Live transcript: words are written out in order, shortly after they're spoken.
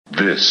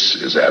This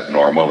is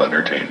Abnormal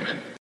Entertainment.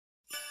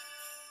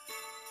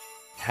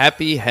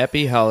 Happy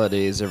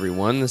holidays,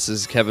 everyone. This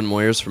is Kevin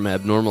Moyers from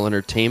Abnormal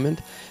Entertainment,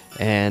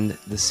 and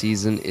the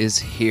season is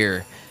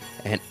here.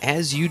 And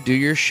as you do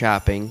your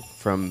shopping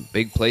from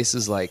big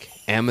places like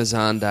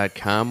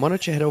Amazon.com, why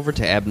don't you head over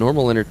to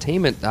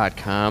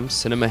abnormalentertainment.com,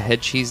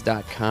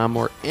 cinemaheadcheese.com,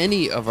 or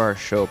any of our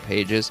show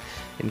pages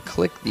and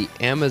click the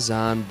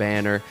Amazon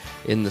banner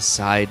in the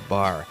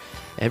sidebar.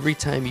 Every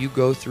time you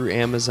go through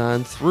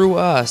Amazon, through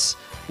us,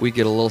 we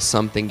get a little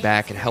something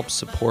back. It helps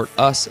support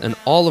us and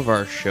all of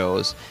our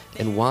shows.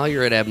 And while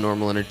you're at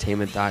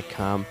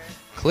abnormalentertainment.com,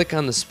 click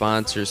on the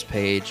sponsors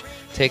page.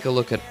 Take a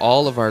look at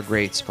all of our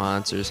great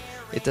sponsors.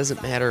 It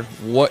doesn't matter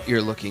what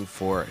you're looking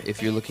for.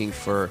 If you're looking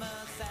for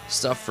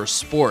stuff for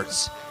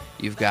sports,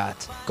 you've got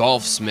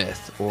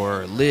Golfsmith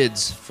or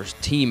lids for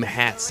team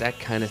hats, that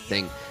kind of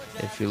thing.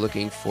 If you're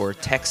looking for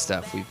tech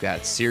stuff, we've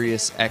got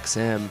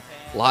SiriusXM,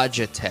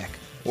 Logitech,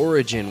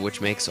 Origin,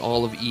 which makes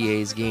all of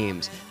EA's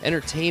games.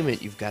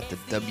 Entertainment, you've got the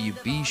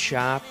WB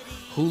Shop,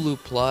 Hulu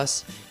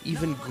Plus,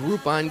 even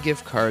Groupon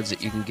gift cards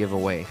that you can give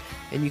away.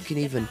 And you can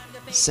even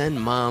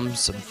send mom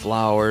some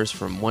flowers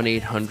from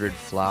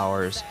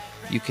 1-800-Flowers.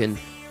 You can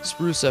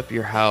spruce up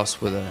your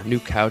house with a new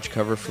couch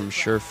cover from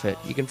SureFit.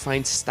 You can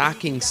find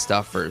stocking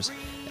stuffers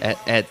at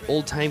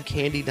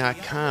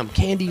oldtimecandy.com.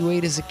 Candy you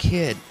ate as a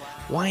kid.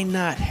 Why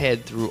not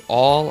head through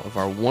all of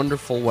our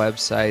wonderful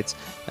websites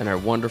and our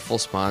wonderful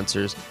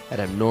sponsors at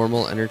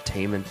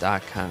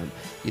abnormalentertainment.com.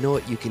 You know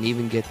what? You can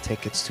even get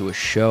tickets to a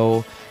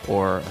show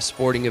or a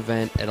sporting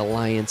event at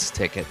Alliance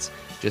Tickets.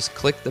 Just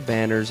click the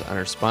banners on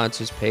our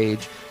sponsors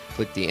page,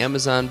 click the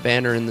Amazon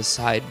banner in the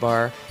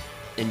sidebar,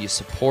 and you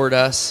support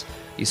us.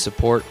 You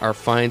support our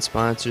fine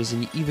sponsors,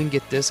 and you even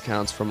get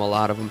discounts from a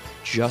lot of them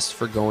just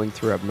for going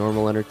through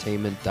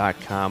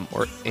abnormalentertainment.com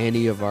or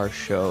any of our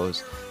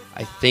shows.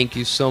 I thank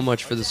you so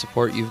much for the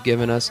support you've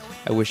given us.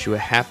 I wish you a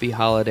happy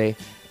holiday,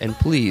 and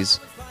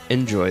please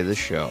enjoy the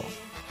show.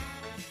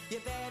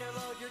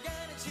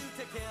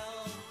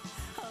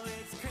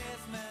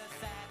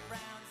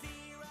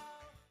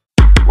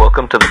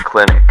 Welcome to the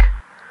clinic.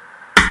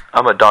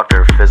 I'm a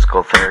doctor of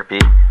physical therapy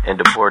and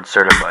a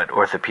board-certified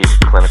orthopedic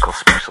clinical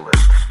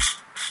specialist.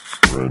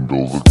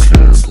 Randal the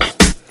Candle.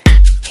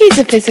 He's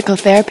a physical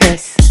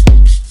therapist.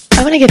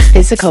 I want to get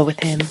physical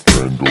with him.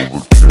 Randal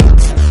the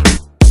Candle.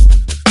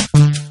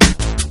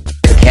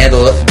 The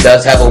candle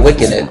does have a wick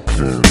in it.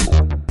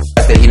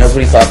 He knows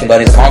what he's talking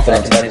about. He's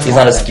confident. He's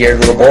not a scared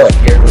little boy.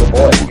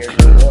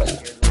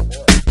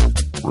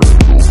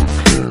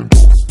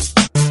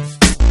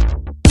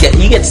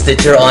 He gets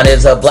Stitcher on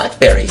his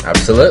BlackBerry.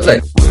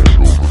 Absolutely.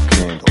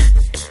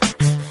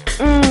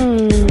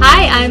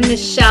 Hi, I'm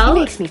Michelle,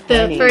 makes me the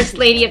funny. First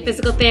Lady of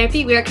Physical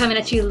Therapy. We are coming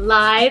at you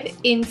live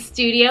in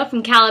studio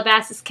from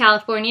Calabasas,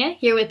 California,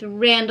 here with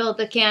Randal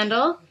the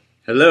Candle.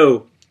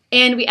 Hello.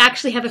 And we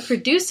actually have a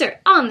producer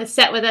on the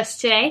set with us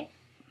today.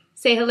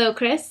 Say hello,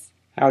 Chris.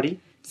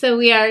 Howdy. So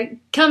we are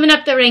coming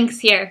up the ranks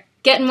here,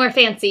 getting more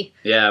fancy.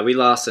 Yeah, we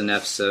lost an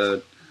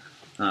episode,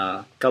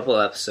 couple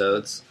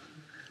episodes,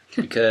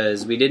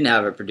 because we didn't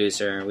have a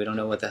producer and we don't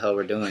know what the hell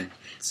we're doing.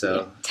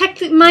 So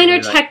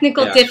Minor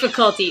technical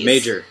difficulties.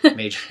 Major.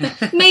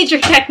 Major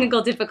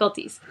technical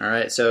difficulties. All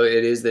right, so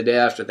it is the day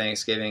after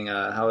Thanksgiving.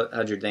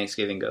 How'd your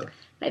Thanksgiving go?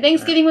 My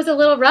Thanksgiving was a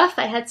little rough.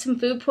 I had some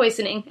food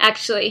poisoning,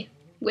 actually,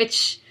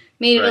 which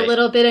made it a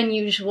little bit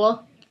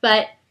unusual.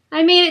 But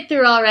I made it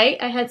through all right.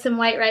 I had some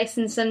white rice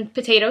and some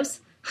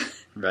potatoes.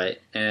 Right,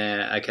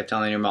 and I kept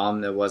telling your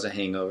mom there was a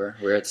hangover.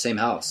 We were at the same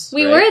house.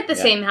 We right? were at the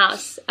same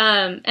house,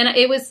 and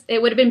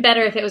it would have been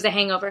better if it was a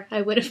hangover.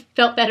 I would have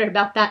felt better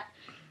about that,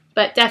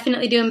 but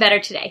definitely doing better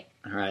today.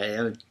 All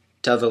right,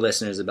 tell the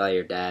listeners about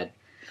your dad.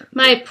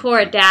 My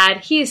poor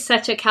dad. He is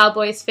such a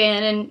Cowboys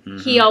fan,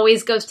 and he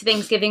always goes to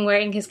Thanksgiving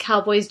wearing his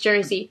Cowboys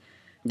jersey.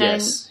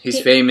 Yes,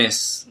 he's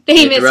famous for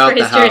throughout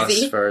his the house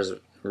jersey. for his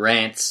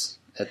rants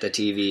at the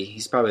TV.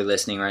 He's probably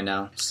listening right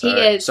now. He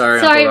is. Sorry,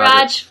 Sorry, Uncle Robert.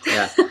 Raj.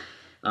 Yeah.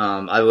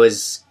 I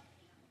was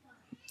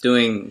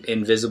doing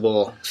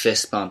invisible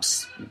fist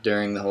bumps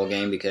during the whole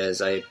game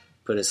because I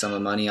put a sum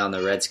of money on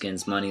the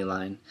Redskins money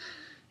line.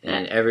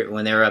 And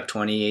when they were up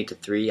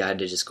 28-3, I had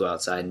to just go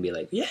outside and be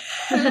like,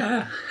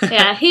 yeah.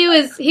 Yeah, he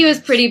was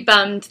pretty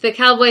bummed. The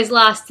Cowboys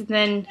lost, and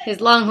then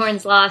his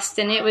Longhorns lost,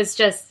 and it was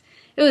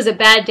a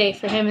bad day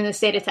for him in the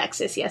state of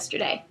Texas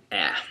yesterday.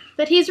 Yeah.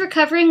 But he's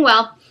recovering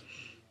well.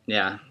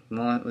 Yeah.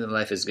 Well,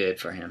 life is good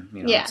for him.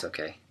 Yeah. It's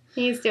okay.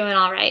 He's doing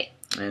all right.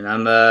 And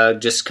I'm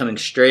just coming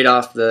straight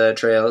off the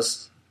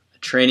trails, a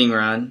training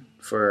run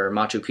for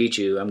Machu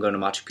Picchu. I'm going to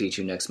Machu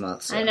Picchu next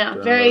month. So I know.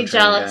 Very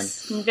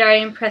jealous. I'm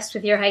very impressed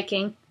with your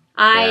hiking.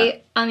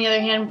 I, on the other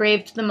hand,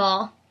 braved them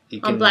all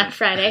on Black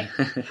Friday.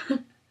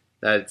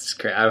 That's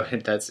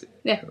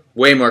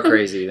way more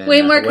crazy than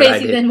way more what I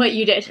crazy did. than what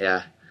you did.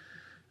 Yeah.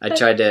 I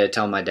tried to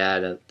tell my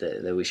dad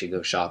that we should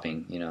go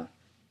shopping,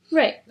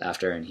 Right.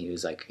 after, and he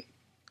was like,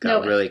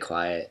 got really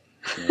quiet.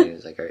 And he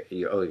was like,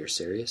 you're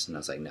serious? And I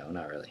was like, no,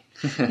 not really.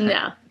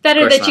 No.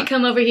 Better that you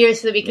come over here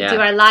so that we can do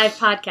our live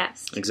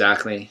podcast.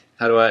 Exactly.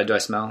 How do I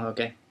smell?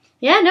 Okay.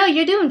 Yeah, no,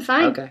 you're doing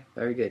fine. Okay,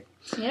 very good.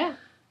 Yeah.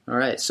 All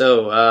right,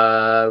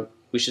 so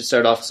we should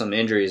start off with some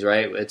injuries,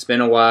 right? It's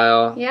been a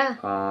while.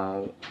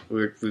 Yeah.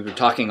 We were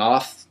talking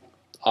off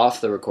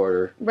the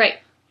recorder. Right.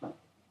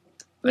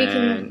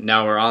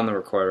 Now we're on the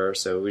recorder,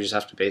 so we just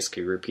have to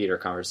basically repeat our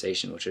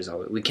conversation, which is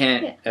always, we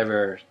can't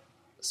ever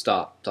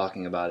stop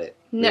talking about it.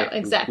 No,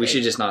 exactly. We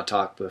should just not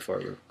talk before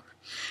we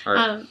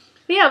record.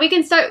 But yeah, we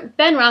can start.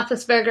 Ben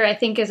Roethlisberger, I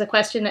think, is a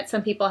question that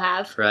some people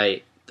have.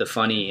 Right. The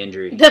funny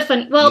injury.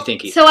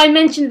 So I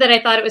mentioned that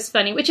I thought it was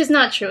funny, which is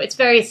not true. It's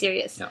very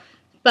serious. No.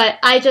 But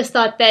I just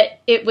thought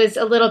that it was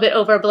a little bit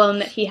overblown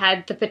that he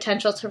had the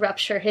potential to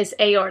rupture his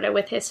aorta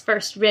with his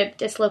first rib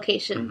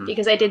dislocation,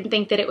 because I didn't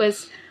think that it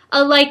was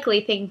a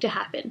likely thing to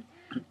happen.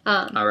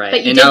 All right.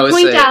 But you did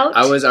point out...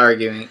 I was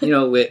arguing. We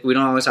don't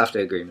always have to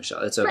agree,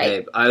 Michelle. It's okay.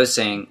 Right. I was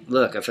saying,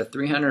 look, if a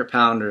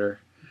 300-pounder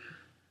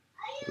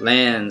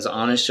lands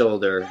on his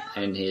shoulder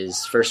and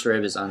his first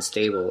rib is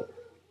unstable,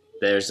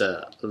 there's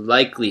a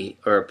likely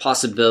or a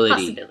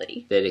possibility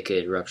that it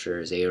could rupture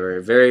his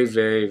aorta. Very,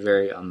 very,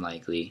 very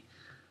unlikely.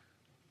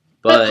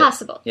 But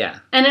possible. Yeah.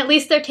 And at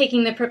least they're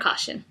taking the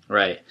precaution.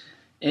 Right.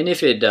 And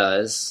if it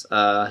does,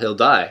 he'll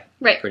die.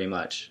 Right. Pretty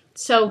much.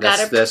 So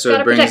that's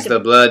what brings the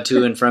blood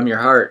to and from your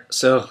heart.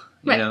 So,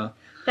 you know.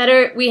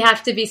 Better, we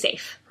have to be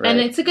Safe. Right. And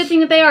it's a good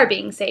thing that they are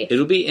being safe.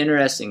 It'll be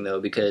interesting, though,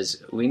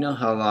 because we know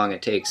how long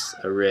it takes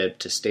a rib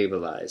to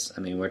stabilize. I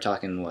mean, we're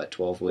talking,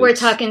 12 weeks? We're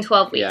talking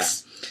 12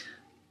 weeks. Yeah.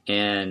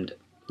 And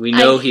we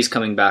know he's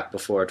coming back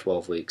before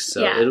 12 weeks.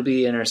 So it'll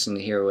be interesting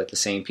to hear what the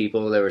same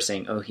people that were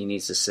saying, he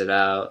needs to sit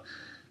out,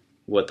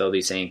 what they'll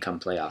be saying come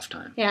playoff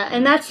time. Yeah,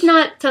 and that's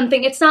not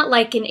something, it's not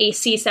like an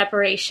AC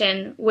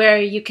separation where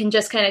you can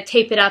just kind of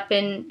tape it up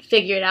and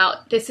figure it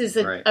out. This is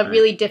a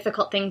really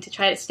difficult thing to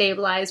try to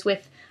stabilize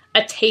with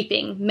a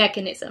taping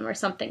mechanism or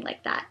something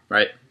like that.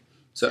 Right.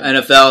 So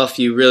NFL, if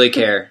you really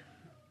care,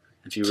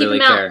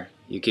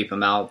 you keep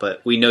them out,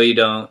 but we know you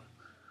don't.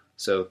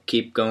 So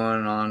keep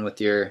going on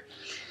with your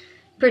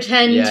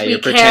pretend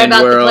care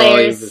about the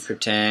players. You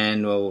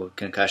pretend,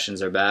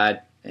 concussions are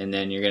bad. And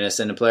then you're going to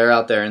send a player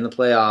out there in the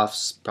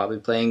playoffs, probably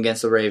playing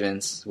against the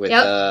Ravens with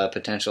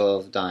potential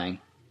of dying.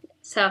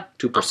 So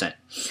 2%.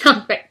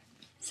 Sounds great.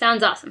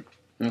 Sounds awesome.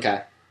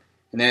 Okay.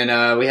 And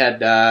then we had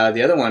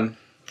the other one.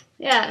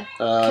 Yeah.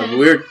 We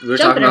were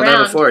talking about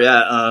that before.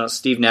 Yeah.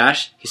 Steve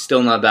Nash, he's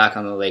still not back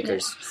on the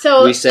Lakers. Yeah.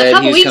 So we said a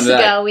couple weeks ago,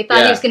 back. we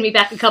thought he was going to be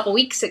back a couple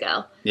weeks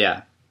ago.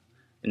 Yeah.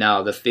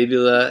 Now, the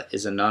fibula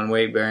is a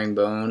non-weight-bearing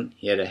bone.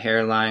 He had a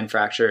hairline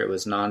fracture. It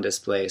was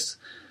non-displaced.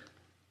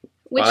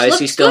 Why is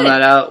he still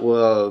not out?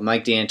 Well,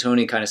 Mike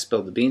D'Antoni kind of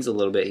spilled the beans a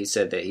little bit. He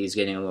said that he's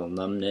getting a little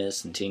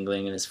numbness and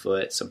tingling in his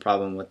foot, some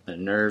problem with the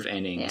nerve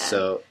ending. Yeah.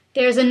 So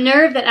there's a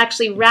nerve that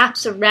actually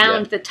wraps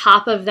around the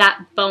top of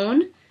that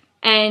bone,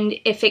 and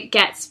if it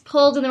gets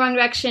pulled in the wrong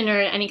direction or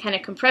any kind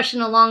of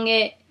compression along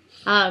it,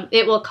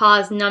 it will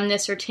cause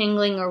numbness or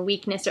tingling or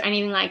weakness or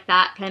anything like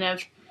that kind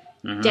of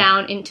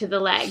down into the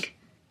leg.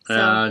 So,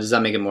 does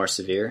that make it more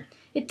severe?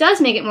 It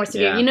does make it more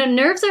severe. Yeah.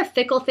 Nerves are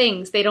fickle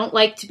things. They don't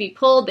like to be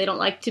pulled. They don't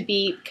like to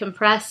be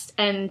compressed.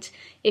 And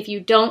if you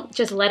don't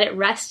just let it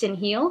rest and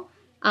heal,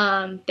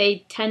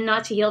 they tend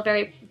not to heal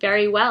very,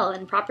 very well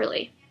and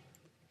properly.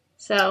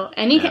 So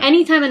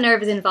anytime a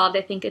nerve is involved,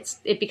 I think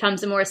it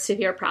becomes a more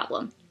severe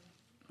problem.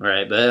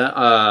 Right,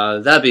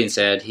 but that being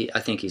said, I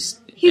think he's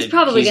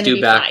probably going to be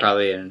due back fine.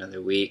 Probably in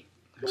another week.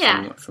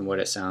 Yeah. From what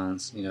it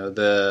sounds,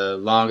 the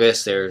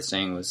longest they were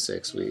saying was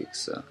 6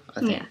 weeks. So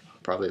I think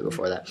probably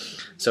before that.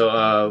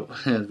 So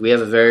we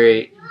have a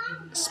very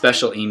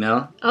special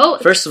email. Oh,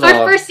 first of all,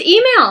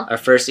 our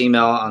first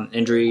email on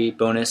injury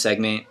bonus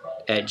segment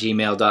at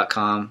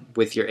gmail.com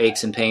with your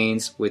aches and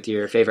pains, with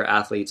your favorite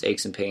athletes'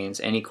 aches and pains,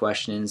 any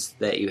questions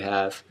that you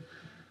have.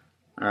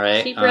 All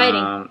right. Keep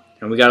writing.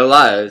 And we got a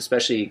lot,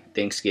 especially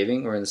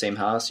Thanksgiving. We're in the same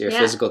house. You're a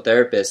physical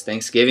therapist.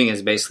 Thanksgiving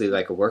is basically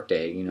like a work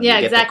day. You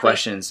get the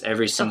questions,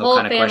 every single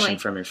kind of question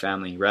from your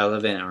family,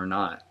 relevant or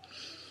not.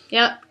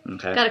 Yep.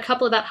 Okay. Got a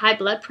couple about high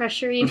blood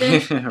pressure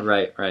even.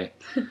 Right.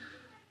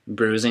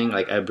 Bruising,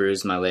 like I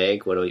bruised my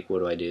leg. What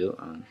do I do?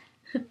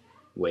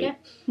 Wait. Yeah.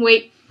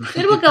 Wait.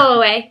 It will go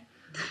away.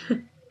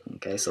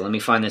 Okay, so let me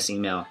find this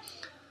email.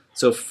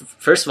 So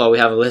first of all, we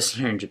have a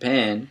listener in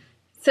Japan.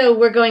 So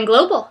we're going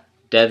global.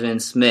 Devin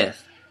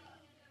Smith.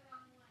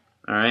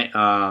 All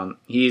right.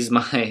 He's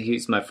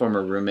my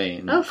former roommate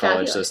in college,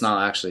 fabulous. so it's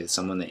not actually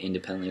someone that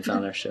independently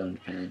found our show in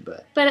Japan,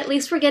 but at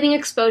least we're getting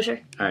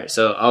exposure. All right,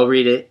 so I'll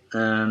read it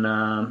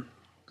and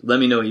let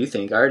me know what you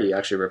think. I already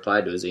actually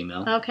replied to his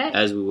email. Okay.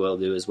 As we will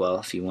do as well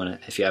if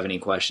you have any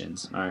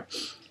questions. All right.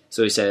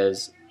 So he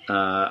says,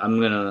 I'm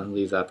gonna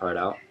leave that part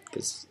out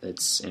because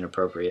it's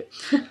inappropriate.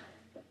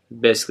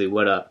 Basically,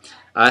 what up?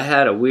 I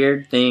had a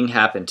weird thing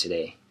happen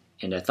today,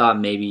 and I thought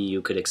maybe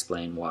you could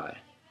explain why.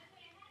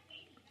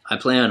 I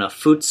play on a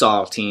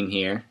futsal team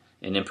here,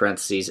 and in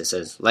parentheses it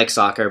says, like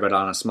soccer, but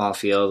on a small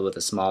field with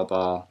a small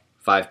ball,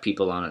 5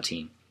 people on a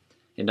team.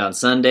 And on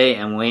Sunday,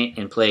 I went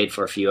and played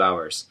for a few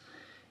hours.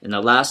 In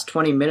the last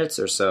 20 minutes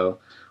or so,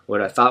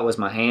 what I thought was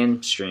my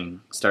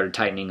hamstring started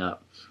tightening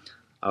up.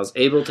 I was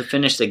able to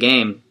finish the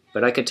game,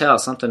 but I could tell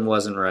something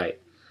wasn't right.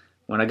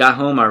 When I got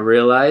home, I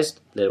realized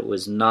that it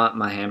was not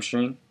my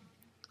hamstring,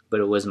 but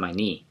it was my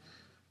knee.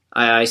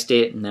 I iced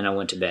it, and then I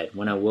went to bed.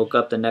 When I woke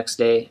up the next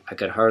day, I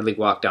could hardly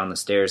walk down the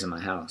stairs in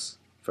my house.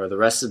 For the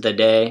rest of the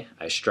day,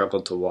 I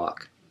struggled to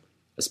walk,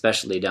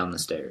 especially down the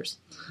stairs.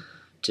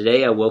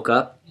 Today, I woke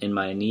up, and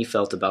my knee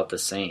felt about the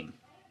same.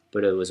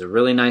 But it was a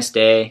really nice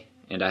day,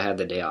 and I had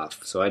the day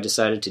off. So I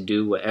decided to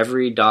do what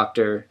every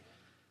doctor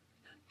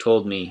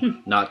told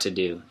me not to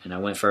do, and I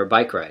went for a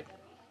bike ride.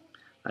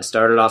 I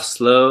started off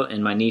slow,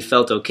 and my knee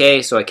felt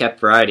okay, so I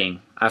kept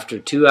riding. After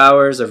 2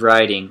 hours of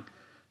riding,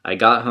 I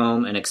got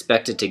home and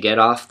expected to get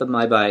off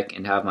my bike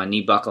and have my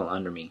knee buckle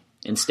under me.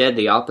 Instead,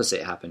 the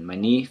opposite happened. My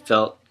knee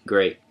felt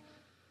great.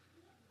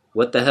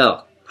 What the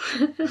hell?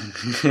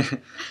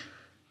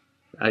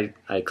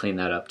 I cleaned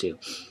that up too.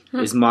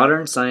 Is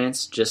modern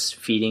science just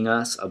feeding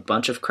us a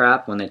bunch of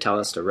crap when they tell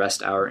us to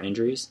rest our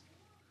injuries?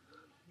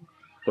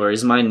 Or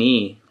is my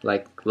knee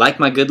like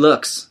my good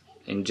looks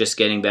and just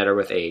getting better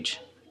with age?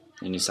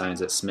 And he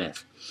signs at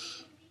Smith.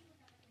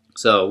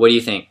 So, what do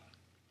you think?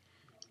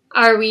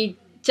 Are we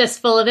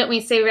just full of it when we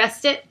say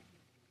rest it?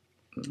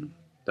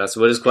 That's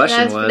what his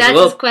question was. That's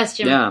his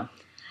question. Yeah.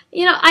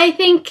 I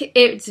think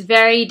it's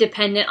very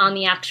dependent on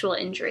the actual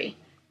injury.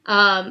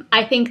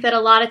 I think that a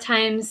lot of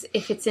times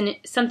if it's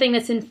something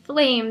that's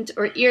inflamed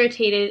or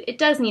irritated, it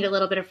does need a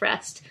little bit of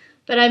rest.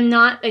 But I'm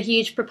not a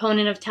huge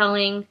proponent of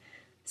telling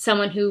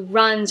someone who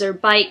runs or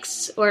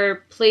bikes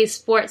or plays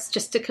sports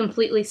just to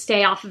completely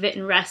stay off of it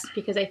and rest,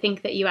 because I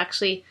think that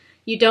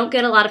you don't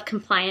get a lot of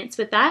compliance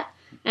with that.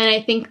 And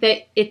I think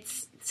that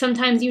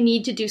sometimes you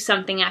need to do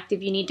something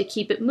active. You need to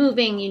keep it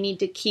moving. You need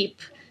to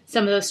keep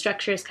some of those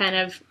structures kind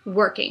of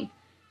working.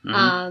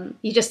 Mm-hmm.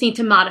 You just need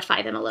to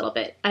modify them a little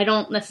bit. I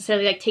don't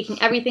necessarily like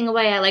taking everything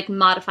away. I like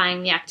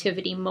modifying the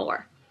activity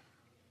more.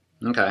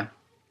 Okay.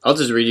 I'll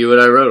just read you what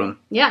I wrote him.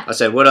 Yeah. I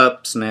said, "What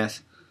up,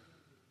 Smith?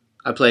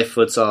 I play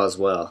futsal as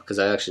well," because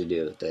I actually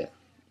do at the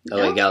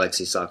LA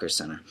Galaxy Soccer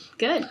Center.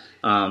 Good.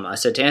 I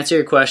said, to answer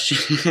your question,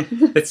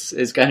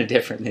 it's kind of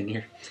different than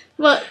your...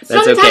 Well,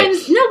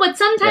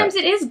 sometimes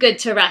it is good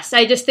to rest.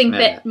 I just think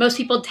that most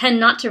people tend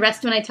not to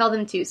rest when I tell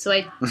them to. So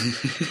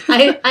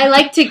I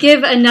like to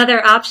give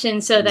another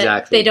option so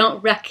that they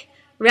don't wreck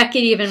it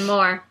even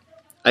more.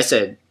 I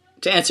said,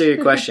 to answer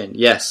your question,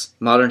 yes,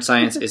 modern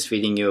science is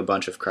feeding you a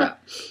bunch of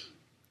crap.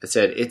 I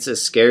said, it's a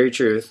scary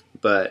truth,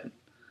 but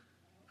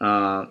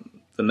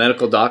the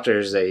medical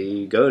doctors that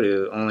you go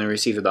to only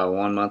receive about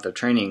 1 month of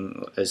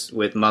training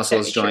with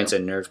muscles, joints,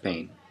 and nerve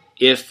pain,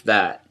 if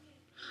that.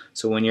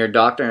 So when your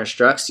doctor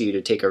instructs you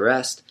to take a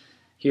rest,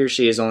 he or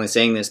she is only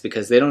saying this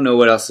because they don't know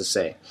what else to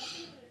say.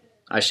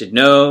 I should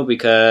know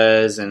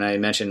because, and I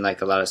mentioned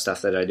like a lot of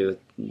stuff that I do with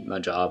my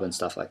job and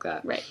stuff like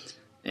that. Right.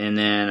 And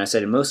then I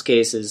said in most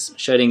cases,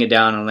 shutting it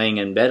down and laying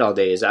in bed all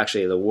day is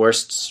actually the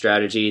worst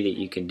strategy that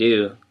you can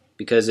do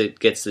because it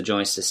gets the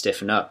joints to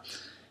stiffen up.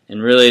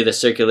 And really the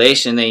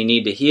circulation that you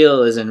need to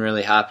heal isn't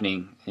really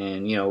happening.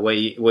 And, what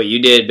you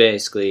did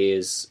basically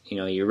is,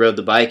 you rode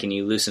the bike and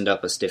you loosened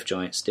up a stiff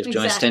joint. Stiff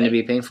joints tend to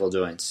be painful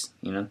joints,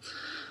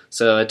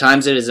 So at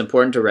times it is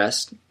important to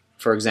rest.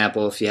 For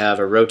example, if you have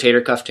a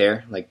rotator cuff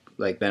tear, like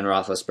Ben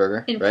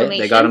Roethlisberger, right?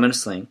 They got him in a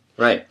sling.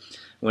 Right.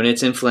 When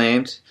it's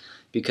inflamed,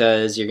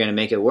 because you're going to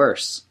make it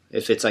worse.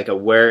 If it's like a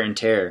wear and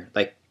tear.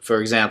 Like, for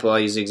example, I'll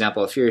use the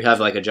example. If you have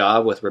like a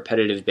job with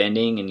repetitive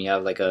bending and you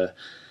have like a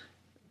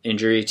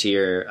injury to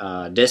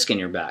your disc in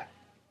your back,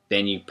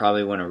 then you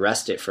probably want to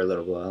rest it for a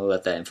little while,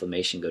 let that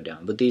inflammation go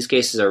down. But these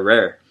cases are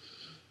rare.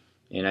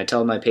 And I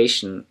tell my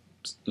patient,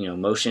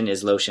 motion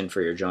is lotion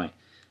for your joint.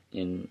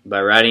 And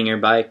by riding your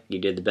bike, you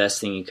did the best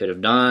thing you could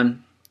have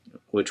done,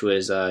 which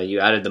was you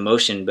added the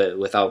motion but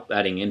without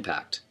adding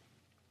impact.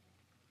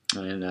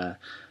 And I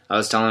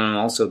was telling them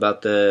also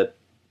about the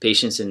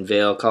patients in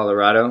Vail,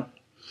 Colorado.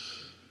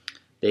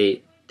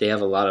 They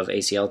have a lot of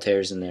ACL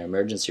tears in their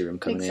emergency room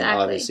coming in,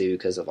 obviously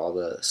because of all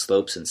the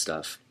slopes and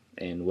stuff.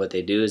 And what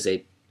they do is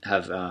they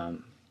have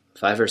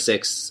 5 or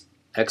 6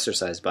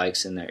 exercise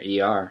bikes in their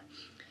ER.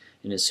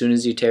 And as soon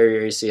as you tear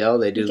your ACL,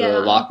 they do the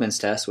Lockman's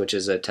test, which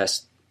is a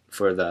test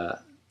for the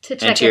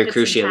anterior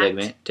cruciate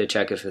ligament to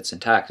check if it's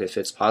intact. If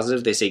it's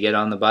positive, they say get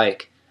on the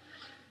bike.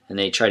 And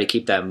they try to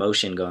keep that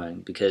motion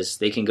going because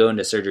they can go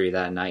into surgery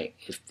that night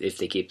if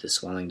they keep the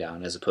swelling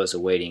down as opposed to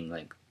waiting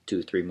like 2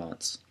 or 3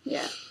 months.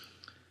 Yeah.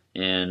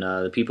 And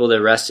the people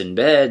that rest in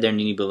bed, their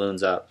knee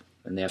balloons up,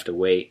 and they have to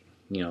wait,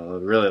 a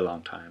really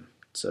long time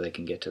so they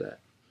can get to that.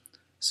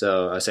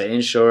 So I said,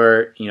 in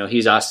short,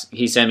 he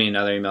sent me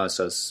another email that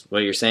says,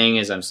 what you're saying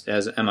is,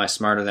 am I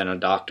smarter than a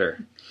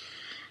doctor?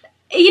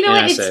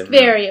 It's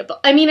variable.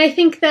 I mean, I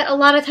think that a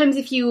lot of times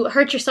if you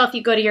hurt yourself,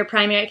 you go to your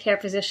primary care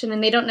physician,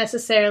 and they don't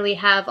necessarily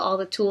have all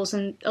the tools.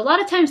 And a lot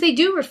of times they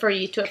do refer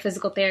you to a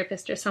physical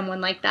therapist or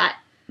someone like that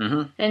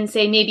and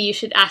say maybe you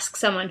should ask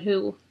someone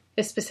who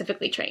is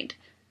specifically trained.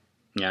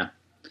 Yeah.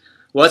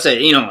 Well,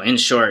 in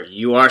short,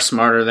 you are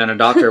smarter than a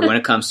doctor when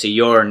it comes to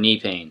your knee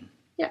pain.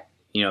 Yeah.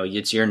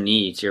 It's your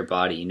knee, it's your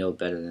body. You know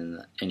better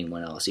than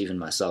anyone else, even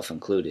myself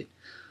included.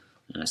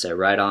 And I said,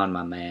 right on,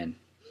 my man.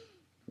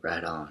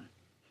 right on.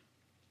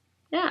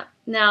 Yeah,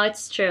 no,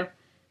 it's true.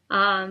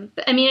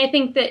 But I mean, I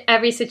think that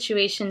every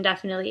situation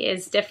definitely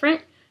is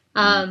different.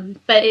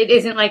 But it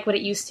isn't like what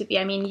it used to be.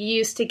 I mean, you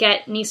used to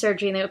get knee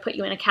surgery and they would put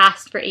you in a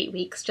cast for 8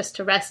 weeks just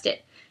to rest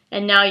it.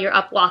 And now you're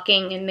up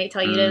walking and they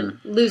tell you to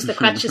lose the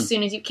crutch as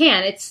soon as you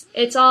can.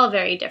 It's all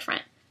very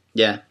different.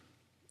 Yeah.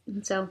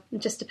 And so it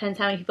just depends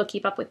how many people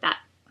keep up with that.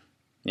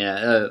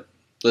 Yeah.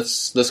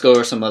 Let's go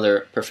over some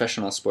other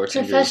professional sports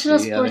injuries. Professional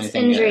Do you have sports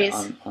anything,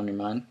 injuries. on your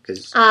mind?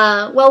 'Cause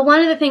Well, one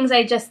of the things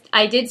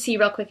I did see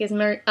real quick is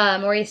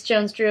Maurice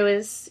Jones-Drew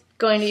is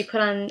going to be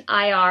put on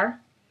IR.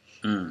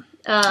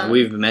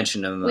 we've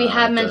mentioned him. We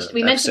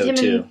mentioned him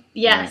too.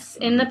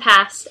 in the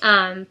past.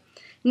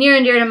 Near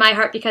and dear to my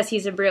heart because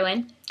he's a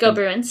Bruin. Go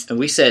Bruins! And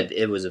we said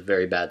it was a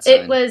very bad sign.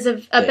 It was a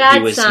bad sign.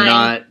 He was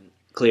not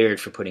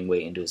cleared for putting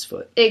weight into his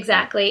foot.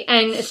 Exactly,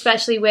 and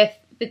especially with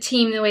the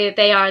team the way that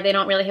they are, they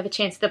don't really have a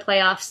chance at the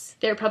playoffs.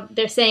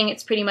 They're saying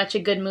it's pretty much a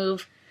good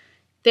move.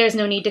 There's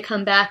no need to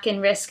come back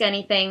and risk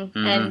anything,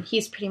 and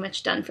he's pretty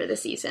much done for the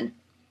season.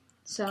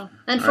 So,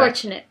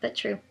 unfortunate, but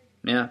true.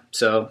 Yeah,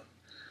 so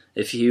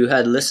if you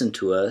had listened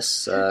to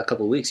us a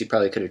couple of weeks, you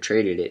probably could have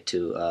traded it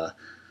to,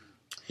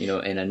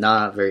 in a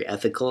not very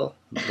ethical,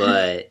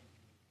 but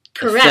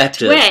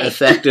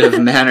effective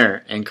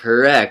manner, and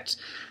correct,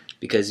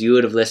 because you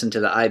would have listened to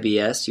the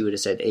IBS, you would have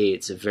said, hey,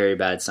 it's a very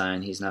bad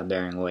sign, he's not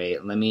bearing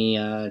weight, let me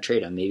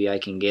trade him, maybe I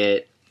can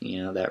get,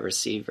 that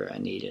receiver I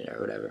needed, or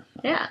whatever.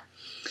 Yeah.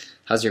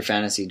 How's your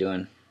fantasy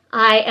doing?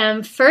 I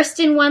am first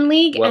in one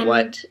league,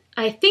 What?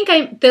 I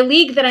think the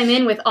league that I'm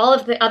in with all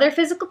of the other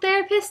physical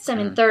therapists, I'm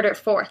in third or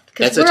fourth.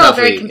 That's a tough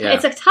league.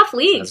 It's a tough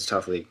league. That's a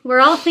tough league.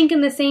 We're all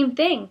thinking the same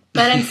thing,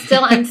 but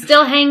I'm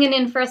still hanging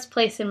in first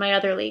place in my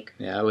other league.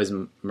 Yeah, I was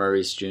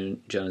Maurice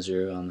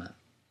Jones-Drew on the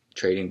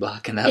trading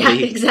block in that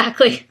league. Yeah,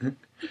 exactly.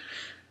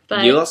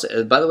 But you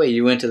also, by the way,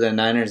 you went to the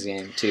Niners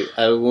game too.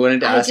 I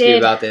wanted to ask you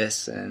about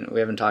this, and we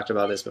haven't talked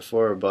about this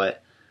before,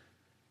 but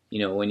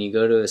when you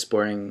go to a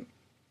sporting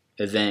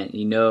event,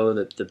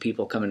 that the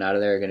people coming out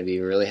of there are going to be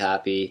really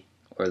happy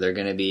or they're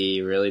going to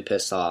be really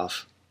pissed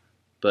off.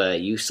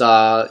 But you're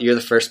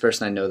the first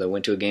person I know that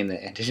went to a game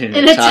that ended in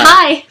a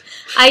tie.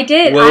 I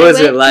did. What was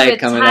it like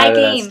coming out of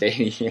that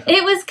stadium?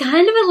 It was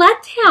kind of a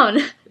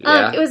letdown.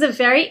 Yeah. It was a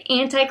very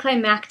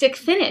anticlimactic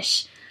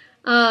finish.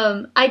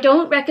 I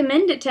don't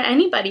recommend it to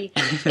anybody.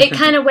 It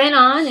kind of went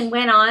on,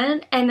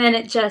 and then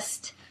it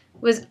just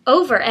was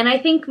over. And I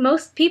think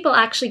most people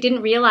actually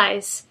didn't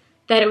realize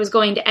that it was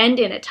going to end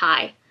in a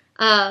tie.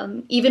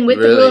 Even with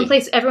the rule in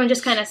place, everyone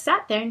just kind of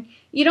sat there, and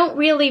you don't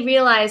really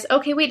realize,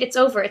 okay, wait, it's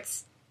over.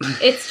 It's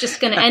just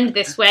going to end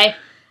this way.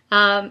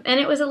 And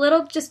it was a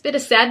little just bit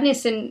of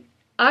sadness, and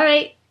all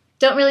right,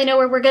 don't really know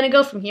where we're going to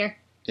go from here.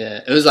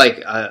 Yeah, it was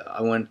like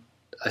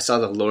I saw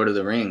the Lord of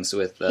the Rings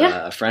with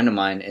a friend of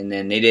mine, and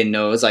then they didn't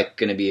know it was like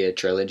going to be a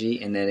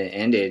trilogy, and then it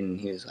ended, and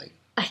he was like,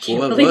 I can't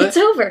believe it's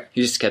over.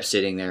 He just kept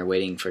sitting there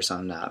waiting for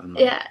something to happen.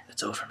 Like,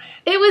 it's over, man.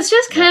 It was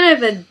just kind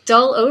of a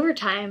dull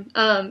overtime.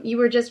 You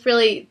were just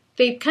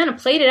they kind of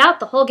played it out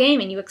the whole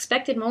game, and you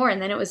expected more,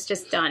 and then it was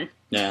just done.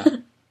 Yeah.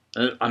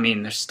 I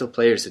mean, there's still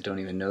players that don't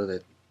even know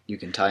that you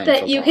can tie in that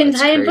football. You can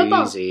tie in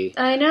football. Crazy.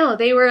 I know.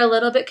 They were a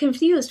little bit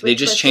confused. They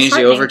just changed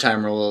the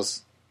overtime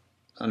rules.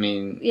 I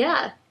mean...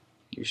 Yeah.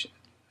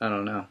 I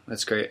don't know.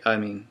 That's great. I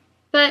mean...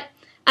 But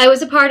I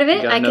was a part of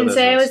it. I can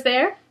say rules. I was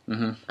there.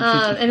 Mm-hmm.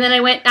 And then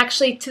I went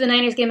actually to the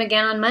Niners game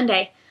again on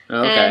Monday.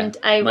 Okay. And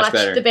I Much watched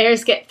better. the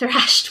Bears get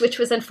thrashed, which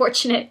was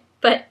unfortunate.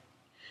 But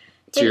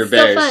so your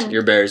still Bears, fun.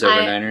 Your Bears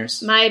over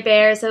Niners? My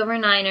Bears over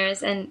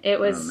Niners. And it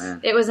was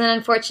an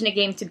unfortunate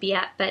game to be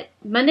at. But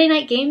Monday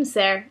night games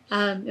there,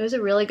 it was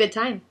a really good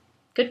time.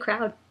 Good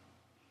crowd.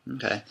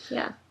 Okay.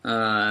 Yeah.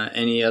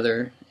 Any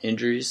other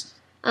injuries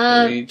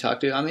that we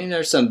talked to? I mean,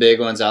 there's some big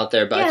ones out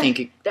there, but I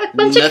think a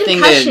bunch of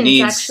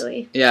concussions,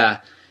 actually.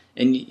 Yeah.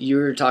 And you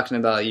were talking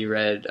about, you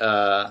read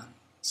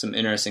some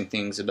interesting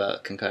things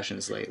about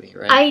concussions lately,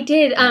 right? I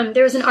did.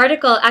 There was an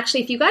article,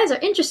 actually, if you guys are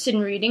interested in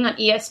reading on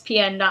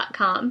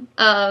ESPN.com,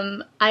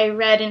 I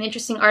read an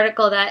interesting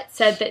article that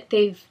said that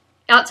they've,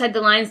 outside the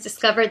lines,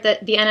 discovered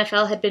that the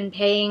NFL had been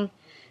paying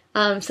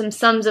some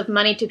sums of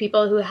money to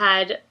people who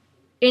had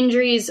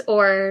injuries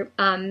or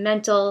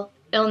mental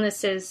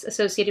illnesses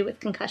associated with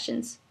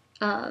concussions,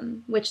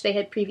 which they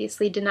had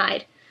previously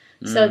denied.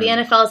 So the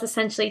NFL is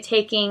essentially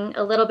taking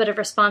a little bit of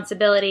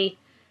responsibility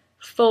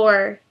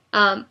for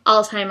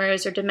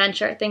Alzheimer's or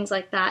dementia, things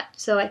like that.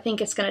 So I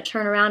think it's going to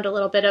turn around a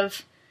little bit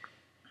of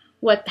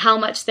how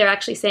much they're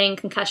actually saying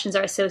concussions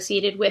are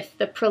associated with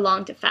the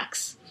prolonged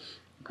effects.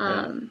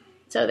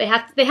 So they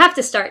have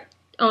to start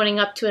owning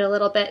up to it a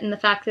little bit, and the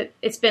fact that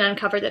it's been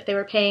uncovered that they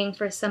were paying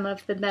for some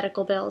of the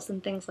medical bills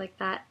and things like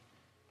that.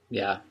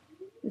 Yeah,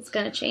 it's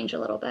going to change a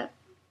little bit.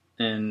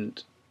 And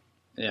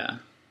yeah.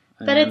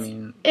 But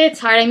it's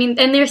hard. I mean,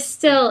 and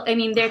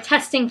they're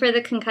testing for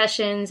the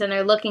concussions and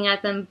they're looking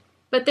at them,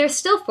 but they're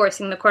still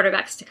forcing the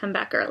quarterbacks to come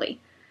back early.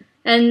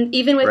 And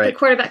even with the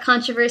quarterback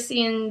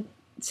controversy in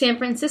San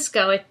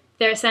Francisco,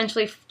 they're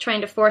essentially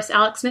trying to force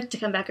Alex Smith to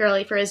come back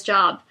early for his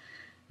job.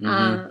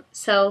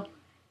 So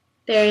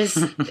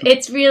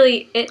it's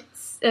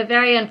a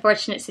very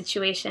unfortunate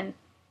situation.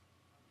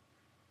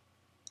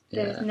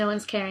 No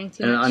one's caring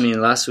too much. I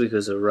mean, last week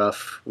was a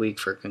rough week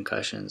for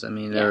concussions. I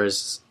mean, there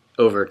was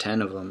over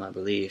 10 of them, I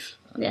believe.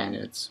 I mean,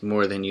 it's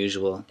more than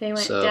usual. They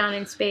went down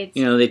in spades.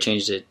 They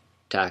changed it,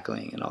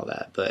 tackling and all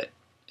that, but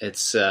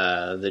it's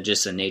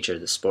just the nature of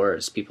the sport.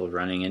 It's people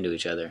running into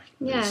each other.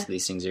 Yeah.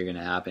 These things are going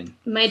to happen.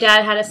 My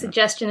dad had a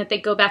suggestion that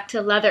they go back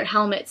to leather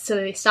helmets, so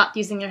they stopped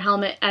using their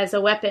helmet as a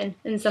weapon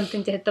and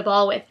something to hit the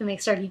ball with, and they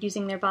started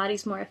using their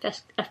bodies more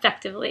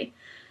effectively.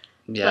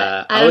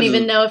 Yeah. But I don't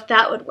even know if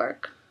that would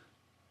work.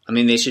 I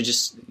mean, they should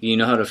just,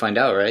 how to find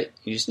out, right?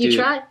 You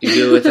try. You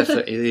do it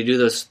with you do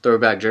those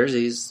throwback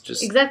jerseys.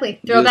 Just exactly.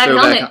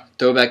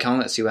 Throwback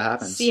helmet, see what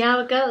happens. See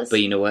how it goes.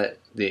 But you know what?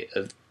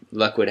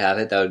 Luck would have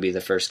it, that would be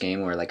the first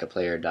game where like a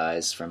player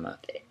dies from a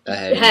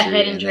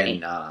head injury.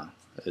 And then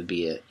it would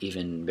be an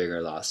even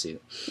bigger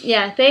lawsuit.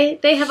 Yeah,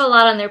 they have a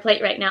lot on their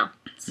plate right now.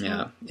 So.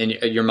 Yeah, and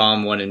your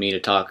mom wanted me to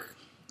talk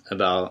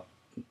about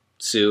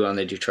Sue on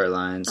the Detroit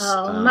Lions.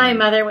 Oh, my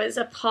mother was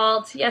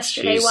appalled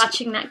yesterday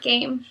watching that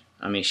game.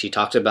 I mean, she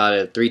talked about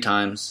it 3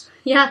 times.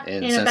 Yeah,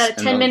 in about a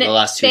 10-minute the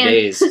last 2 span.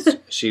 days.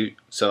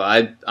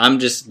 I'm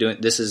just doing,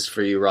 this is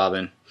for you,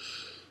 Robin.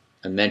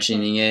 I'm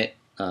mentioning it.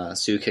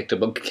 Sue kicked a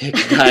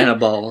guy in the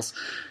balls,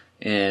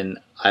 and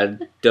I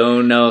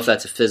don't know if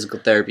that's a physical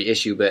therapy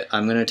issue, but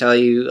I'm going to tell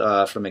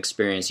you from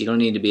experience, you don't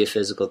need to be a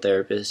physical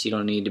therapist. You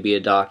don't need to be a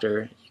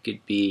doctor. You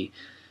could be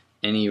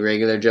any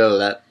regular Joe.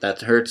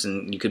 That hurts,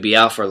 and you could be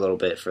out for a little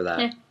bit for that.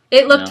 Yeah.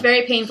 It looked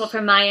very painful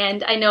from my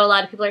end. I know a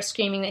lot of people are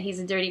screaming that he's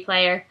a dirty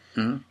player.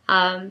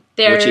 Mm-hmm.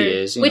 Which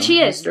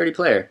he is. He's a dirty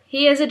player.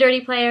 He is a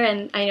dirty player,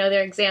 and I know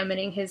they're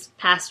examining his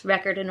past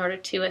record in order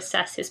to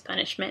assess his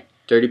punishment.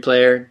 Dirty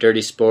player,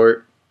 dirty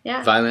sport,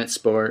 yeah, violent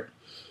sport.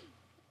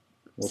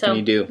 What can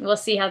you do? We'll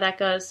see how that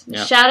goes.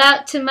 Yeah. Shout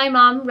out to my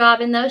mom,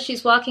 Robin, though.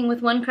 She's walking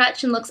with one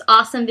crutch and looks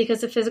awesome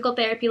because of physical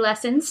therapy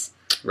lessons.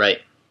 Right.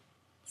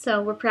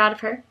 So we're proud of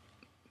her.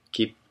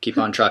 Keep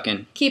on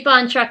trucking. Keep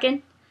on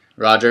trucking.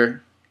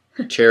 Roger,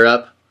 cheer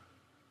up.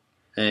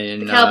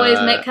 And the Cowboys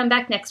might come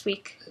back next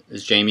week.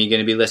 Is Jamie going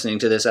to be listening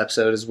to this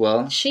episode as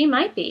well? She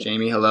might be.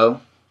 Jamie,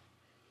 hello.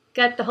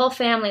 Got the whole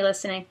family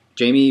listening.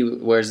 Jamie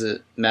wears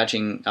a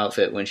matching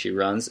outfit when she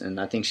runs, and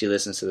I think she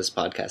listens to this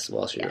podcast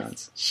while she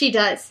runs. She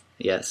does.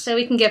 Yes. So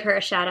we can give her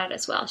a shout out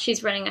as well.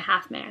 She's running a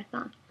half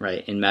marathon.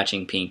 Right, in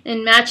matching pink.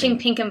 In matching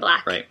pink and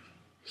black. Right.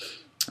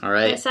 All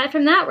right. But aside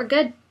from that, we're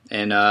good.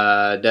 And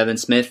Devin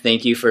Smith,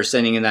 thank you for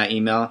sending in that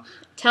email.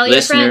 Tell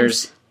your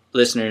friends.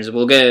 Listeners,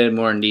 we'll get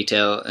more in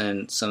detail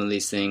in some of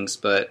these things,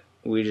 but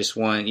we just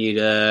want you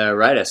to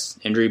write us.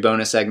 Injury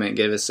bonus segment,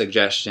 give us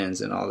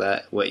suggestions and all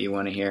that, what you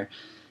want to hear.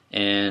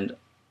 And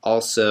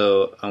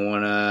also, I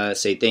want to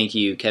say thank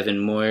you, Kevin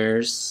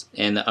Moyers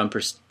and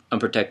the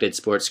Unprotected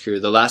Sports crew.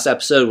 The last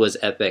episode was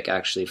epic,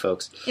 actually,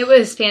 folks. It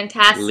was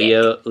fantastic.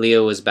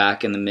 Leo was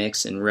back in the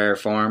mix in rare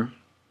form.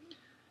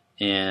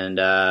 And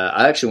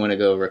I actually want to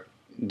go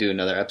do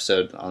another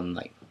episode on,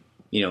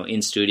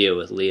 in studio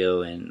with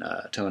Leo and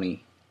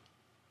Tony.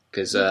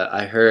 Because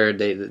I heard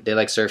they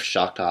like surf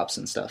shock tops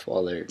and stuff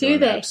while they're doing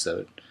the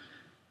episode.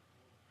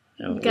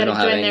 No, we gotta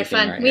join their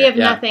fun. We have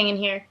nothing in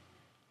here.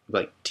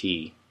 Like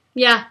tea.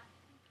 Yeah.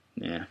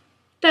 Yeah.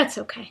 That's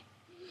okay.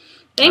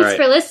 Thanks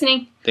for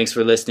listening. Thanks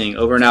for listening.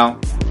 Over and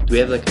out. Do we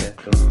have like a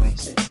going away?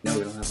 No,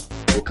 we don't have.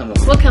 We'll come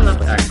up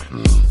with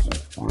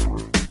it. All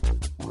right.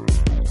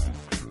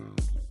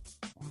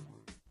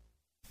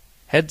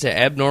 Head to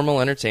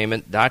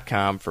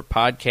abnormalentertainment.com for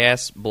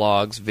podcasts,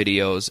 blogs,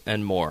 videos,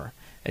 and more.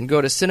 And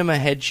go to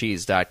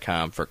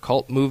cinemaheadcheese.com for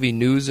cult movie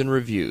news and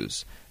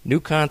reviews.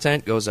 New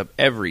content goes up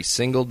every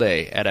single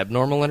day at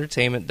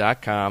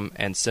abnormalentertainment.com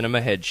and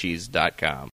cinemaheadcheese.com.